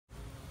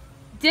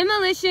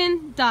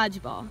Demolition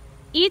Dodgeball.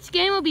 Each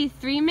game will be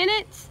 3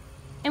 minutes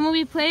and will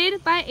be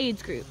played by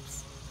age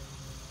groups.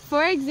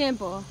 For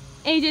example,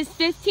 ages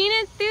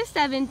 15 through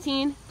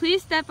 17,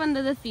 please step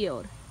onto the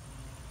field.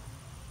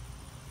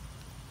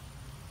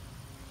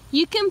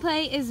 You can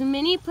play as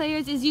many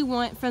players as you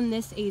want from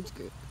this age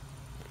group.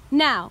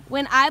 Now,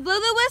 when I blow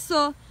the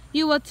whistle,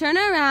 you will turn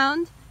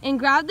around and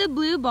grab the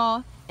blue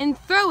ball and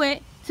throw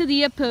it to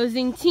the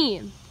opposing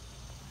team.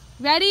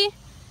 Ready?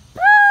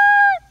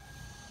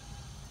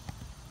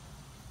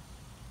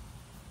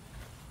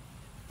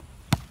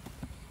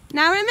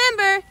 Now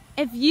remember,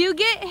 if you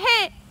get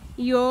hit,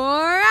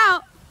 you're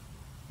out.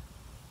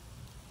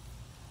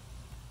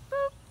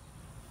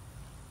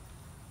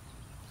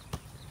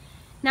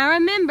 Now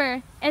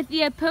remember, if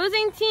the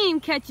opposing team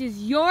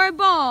catches your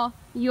ball,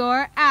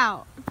 you're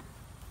out.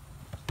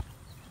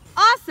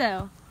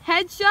 Also,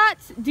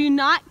 headshots do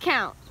not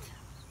count.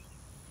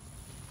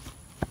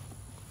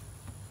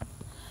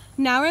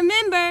 Now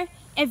remember,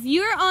 if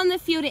you're on the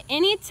field at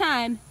any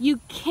time, you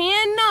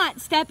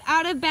cannot step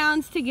out of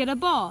bounds to get a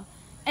ball.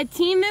 A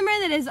team member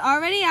that is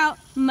already out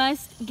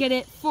must get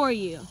it for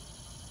you.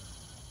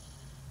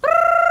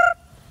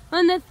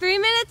 When the 3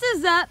 minutes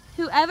is up,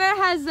 whoever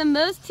has the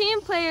most team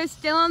players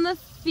still on the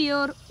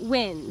field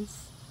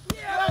wins.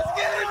 Yeah, let's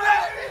get it,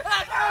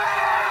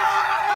 baby!